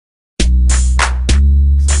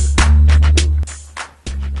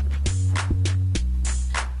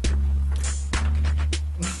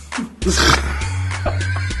Go.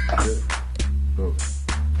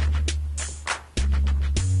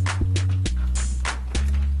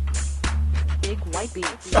 Big white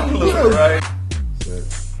beats. Right. Set.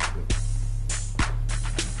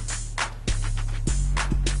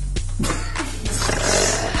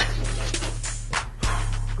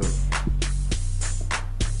 Go.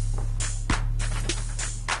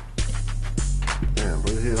 Damn,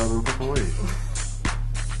 bro, your head all in the fucking way.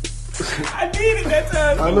 I did it that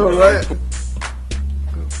time. I know, right? Go.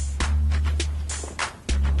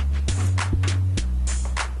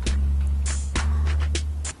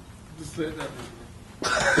 Just say that.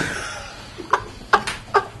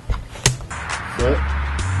 Set.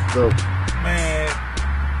 Go. Man,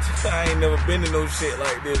 I ain't never been to no shit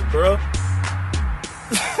like this, bro.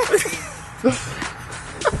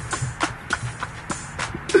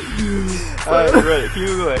 Alright, ready. Keep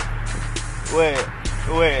going.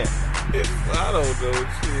 Wait. I don't know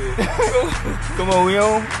shit. Come on, we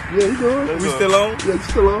on? Yeah, you going? We still on? Yeah, you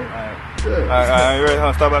still on? Alright. Yeah. Alright, you ready?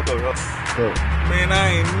 Huh? Stop back up. Go. Man, I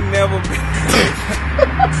ain't never been.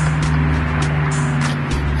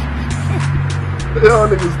 Y'all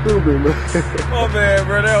niggas stupid, man. Oh man,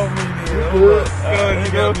 bro, that was me then. Good.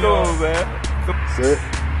 You got me on, man. Set.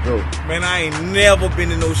 Go. Man, I ain't never been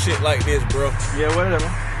to no shit like this, bro. Yeah, whatever.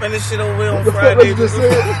 Man, this shit over here on What the fuck Friday. you just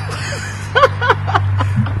said?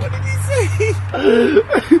 What did he say?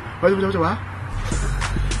 What?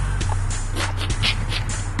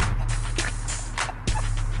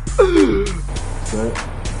 Set.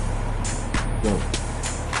 Go.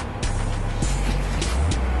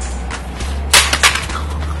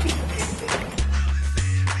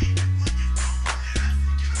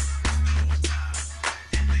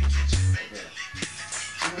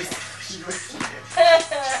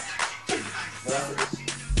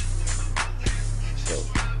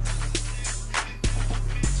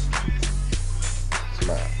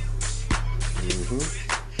 Smile.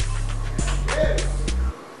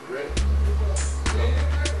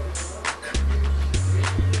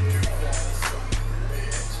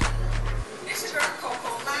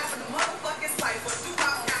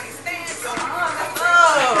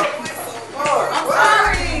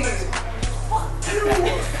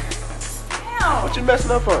 What you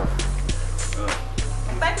messing up on?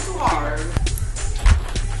 I'm thinking too hard.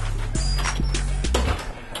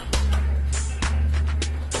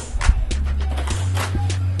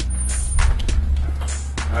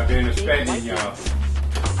 I've been expecting y'all.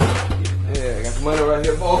 Yeah, I got some money right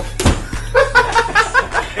here, boy.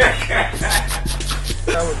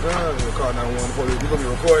 I was done in the car 911. The police, we're gonna be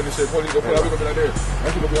recording this shit. Police gonna pull out, we're gonna be out there. That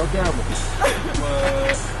shit gonna be on camera.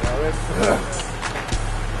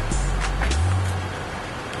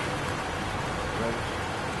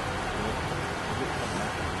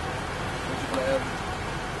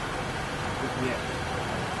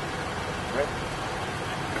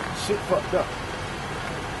 Shit fucked up.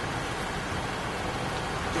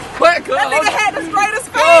 What? That nigga had the straightest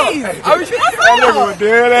face. I was That nigga was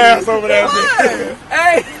dead ass over there.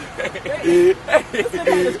 Hey! This nigga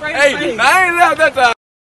had the straightest face. I ain't left that time.